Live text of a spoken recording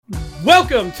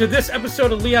Welcome to this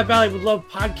episode of Lehigh Valley with Love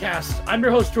podcast. I'm your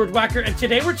host, George Wacker, and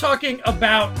today we're talking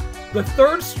about the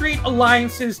 3rd Street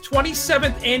Alliance's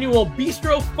 27th annual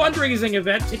Bistro fundraising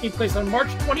event taking place on March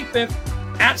 25th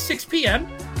at 6 p.m.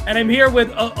 And I'm here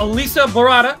with Elisa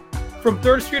Barada from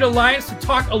 3rd Street Alliance to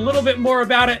talk a little bit more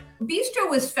about it. Bistro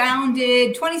was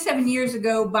founded 27 years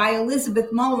ago by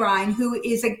Elizabeth Mulrine, who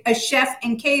is a chef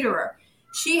and caterer.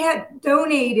 She had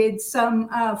donated some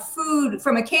food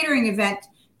from a catering event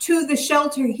to the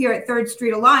shelter here at 3rd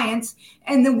Street Alliance,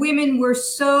 and the women were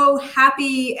so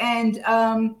happy and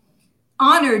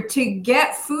honored to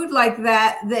get food like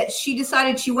that she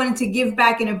decided she wanted to give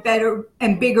back in a better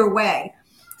and bigger way.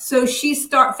 So she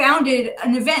founded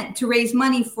an event to raise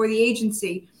money for the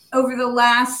agency. Over the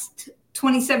last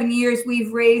 27 years,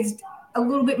 we've raised a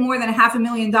little bit more than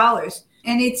 $500,000.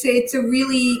 And it's a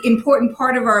really important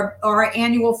part of our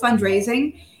annual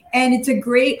fundraising. And it's a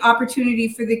great opportunity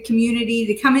for the community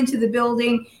to come into the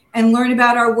building and learn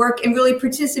about our work and really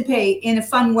participate in a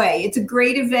fun way. It's a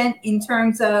great event in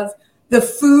terms of the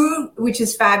food, which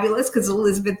is fabulous because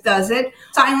Elizabeth does it,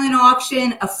 silent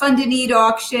auction, a fun to need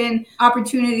auction,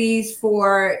 opportunities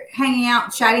for hanging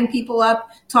out, chatting people up,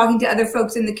 talking to other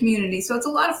folks in the community. So it's a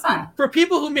lot of fun. For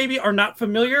people who maybe are not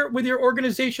familiar with your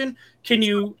organization, can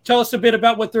you tell us a bit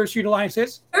about what 3rd Street Alliance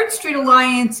is? 3rd Street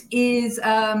Alliance is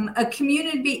a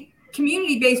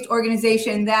community-based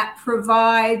organization that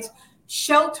provides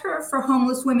shelter for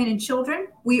homeless women and children.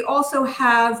 We also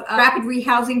have a rapid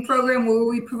rehousing program where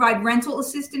we provide rental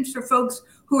assistance for folks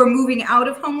who are moving out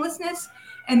of homelessness.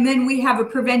 And then we have a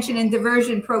prevention and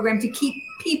diversion program to keep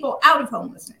people out of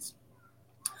homelessness.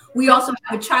 We also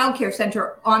have a child care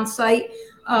center on site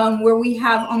where we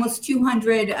have almost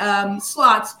 200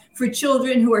 slots for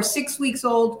children who are 6 weeks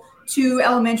old to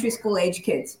elementary school age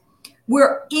kids.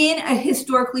 We're in a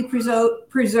historically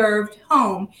preserved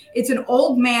home. It's an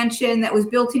old mansion that was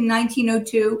built in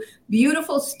 1902,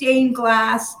 beautiful stained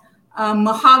glass,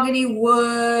 mahogany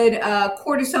wood,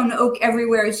 cortisone oak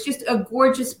everywhere. It's just a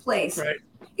gorgeous place. Right.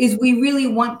 We really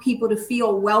want people to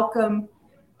feel welcome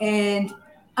and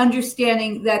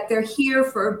understanding that they're here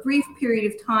for a brief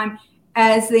period of time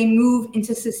as they move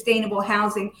into sustainable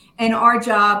housing. And our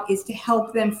job is to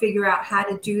help them figure out how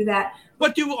to do that.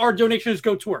 What do our donations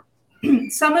go toward?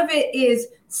 Some of it is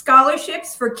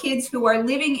scholarships for kids who are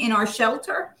living in our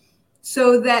shelter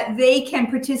so that they can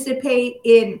participate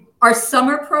in our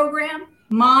summer program.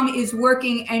 Mom is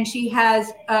working and she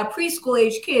has preschool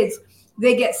age kids.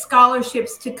 They get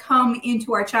scholarships to come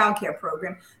into our childcare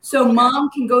program. So mom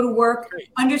can go to work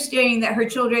understanding that her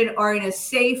children are in a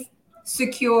safe,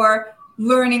 secure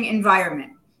learning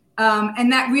environment.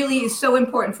 And that really is so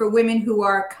important for women who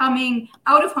are coming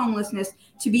out of homelessness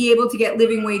to be able to get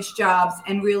living wage jobs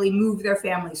and really move their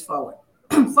families forward.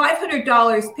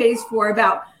 $500 pays for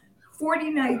about 40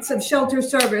 nights of shelter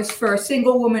service for a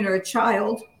single woman or a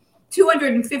child.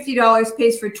 $250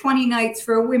 pays for 20 nights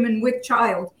for a woman with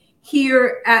child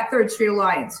here at 3rd Street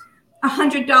Alliance.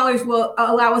 $100 will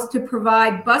allow us to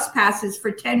provide bus passes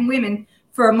for 10 women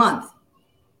for a month.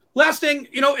 Last thing,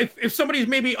 if somebody's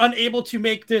maybe unable to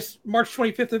make this March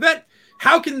 25th event,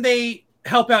 how can they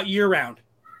help out year-round?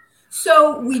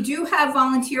 So we do have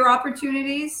volunteer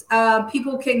opportunities.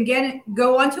 People can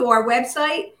go onto our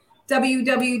website,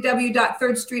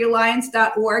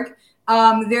 www.thirdstreetalliance.org.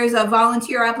 There's a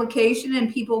volunteer application,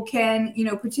 and people can,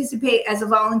 participate as a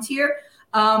volunteer.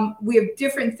 We have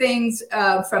different things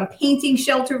from painting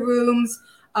shelter rooms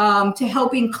to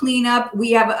helping clean up.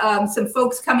 We have some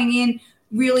folks coming in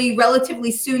really relatively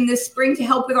soon this spring to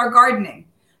help with our gardening.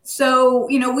 So,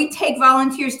 we take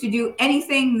volunteers to do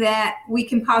anything that we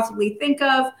can possibly think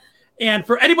of. And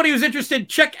for anybody who's interested,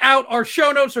 check out our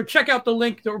show notes or check out the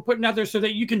link that we're putting out there so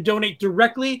that you can donate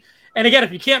directly. And again,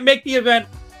 if you can't make the event,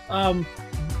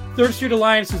 3rd Street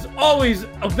Alliance is always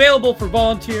available for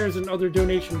volunteers and other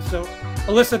donations. So,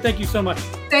 Alyssa, thank you so much.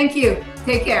 Thank you.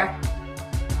 Take care.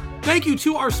 Thank you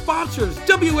to our sponsors,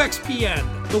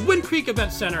 WXPN, the Wind Creek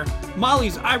Event Center,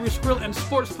 Molly's Irish Grill and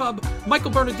Sports Pub, Michael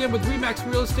Bernardin with Remax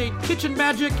Real Estate, Kitchen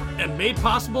Magic, and made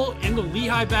possible in the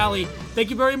Lehigh Valley.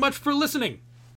 Thank you very much for listening.